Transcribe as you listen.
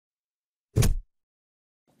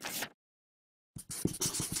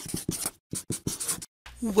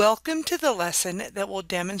Welcome to the lesson that will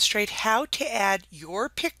demonstrate how to add your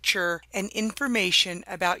picture and information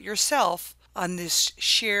about yourself on this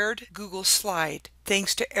shared Google slide.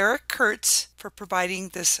 Thanks to Eric Kurtz for providing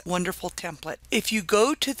this wonderful template. If you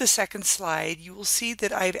go to the second slide, you will see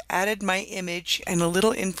that I've added my image and a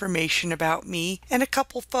little information about me and a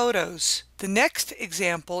couple photos. The next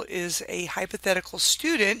example is a hypothetical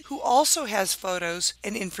student who also has photos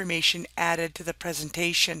and information added to the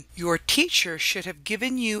presentation. Your teacher should have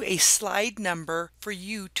given you a slide number for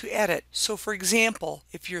you to edit. So for example,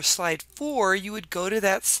 if you're slide 4, you would go to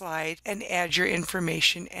that slide and add your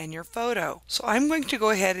information and your photo. So I'm going to go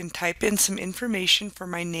ahead and type in some information for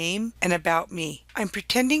my name and about me. I'm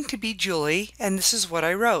pretending to be Julie, and this is what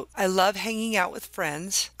I wrote. I love hanging out with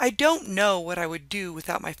friends. I don't know what I would do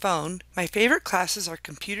without my phone. My favorite classes are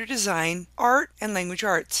computer design, art, and language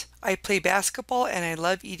arts. I play basketball and I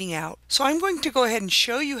love eating out. So I'm going to go ahead and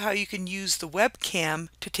show you how you can use the webcam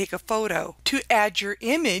to take a photo. To add your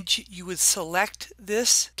image, you would select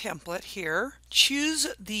this template here, choose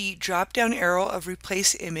the drop-down arrow of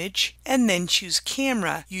Replace Image, and then choose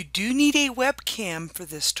Camera. You do need a webcam for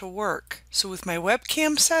this to work. So with my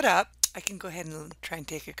webcam set up, I can go ahead and try and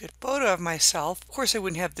take a good photo of myself. Of course, I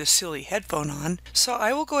wouldn't have this silly headphone on. So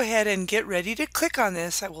I will go ahead and get ready to click on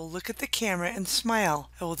this. I will look at the camera and smile.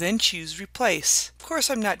 I will then choose Replace. Of course,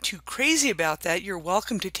 I'm not too crazy about that. You're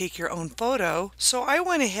welcome to take your own photo. So I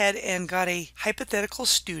went ahead and got a hypothetical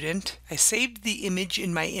student. I saved the image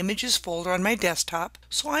in my Images folder on my desktop.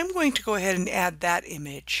 So I'm going to go ahead and add that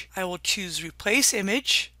image. I will choose Replace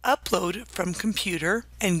Image, Upload from Computer,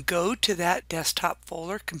 and go to that desktop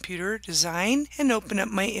folder, Computer Design, and open up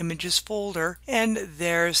my Images folder, and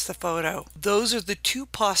there's the photo. Those are the two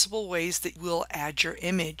possible ways that we'll add your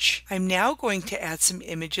image. I'm now going to add some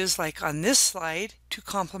images like on this slide to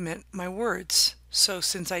complement my words. So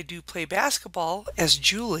since I do play basketball as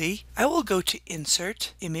Julie, I will go to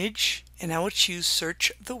Insert, Image, and I will choose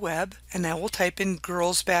Search the Web, and I will type in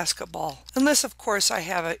girls basketball. Unless of course I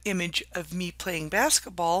have an image of me playing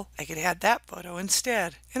basketball, I could add that photo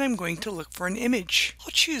instead. And I'm going to look for an image.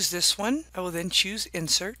 I'll choose this one. I will then choose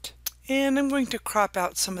Insert, and I'm going to crop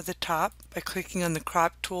out some of the top by clicking on the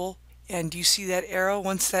crop tool. And you see that arrow?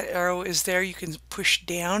 Once that arrow is there, you can push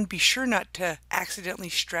down. Be sure not to accidentally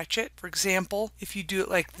stretch it. For example, if you do it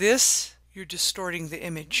like this, you're distorting the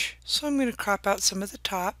image. So I'm going to crop out some of the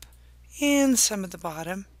top and some of the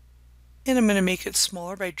bottom. And I'm going to make it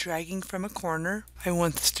smaller by dragging from a corner. I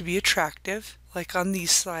want this to be attractive. Like on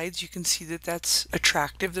these slides, you can see that that's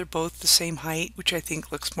attractive. They're both the same height, which I think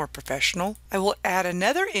looks more professional. I will add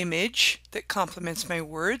another image that complements my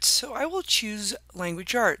words, so I will choose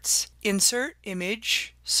Language Arts. Insert,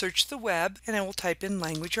 Image, Search the Web, and I will type in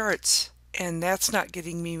Language Arts. And that's not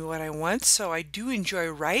getting me what I want, so I do enjoy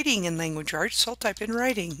writing in Language Arts, so I'll type in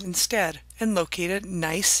Writing instead and locate a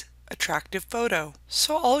nice attractive photo.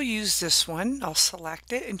 So I'll use this one. I'll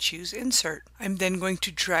select it and choose Insert. I'm then going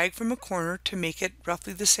to drag from a corner to make it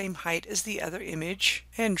roughly the same height as the other image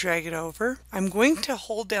and drag it over. I'm going to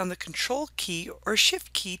hold down the Control key or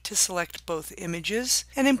Shift key to select both images,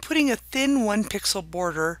 and I'm putting a thin 1 pixel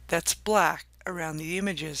border that's black around the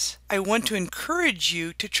images. I want to encourage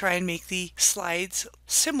you to try and make the slides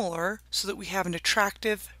similar so that we have an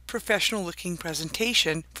attractive, professional looking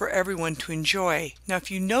presentation for everyone to enjoy. Now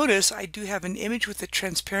if you notice, I do have an image with a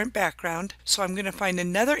transparent background, so I'm going to find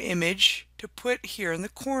another image to put here in the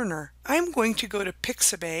corner. I'm going to go to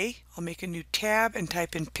Pixabay. I'll make a new tab and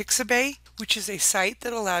type in Pixabay, which is a site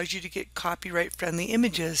that allows you to get copyright friendly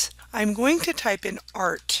images. I'm going to type in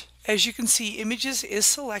art. As you can see, Images is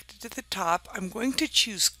selected at the top. I'm going to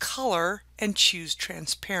choose Color and choose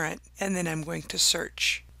Transparent, and then I'm going to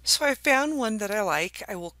search. So I found one that I like.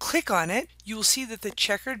 I will click on it. You will see that the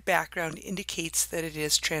checkered background indicates that it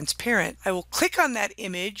is transparent. I will click on that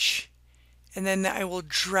image, and then I will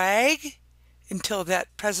drag until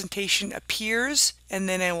that presentation appears, and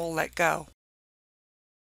then I will let go.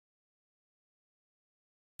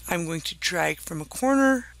 I'm going to drag from a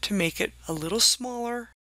corner to make it a little smaller,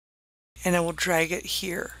 and I will drag it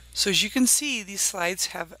here. So as you can see, these slides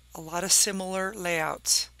have a lot of similar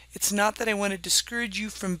layouts. It's not that I want to discourage you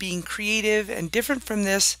from being creative and different from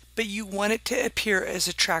this, but you want it to appear as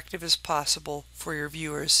attractive as possible for your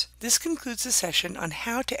viewers. This concludes the session on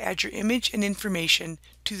how to add your image and information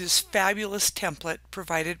to this fabulous template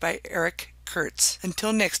provided by Eric Kurtz.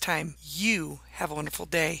 Until next time, you have a wonderful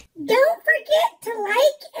day. Don't forget to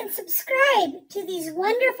like and subscribe to these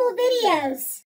wonderful videos.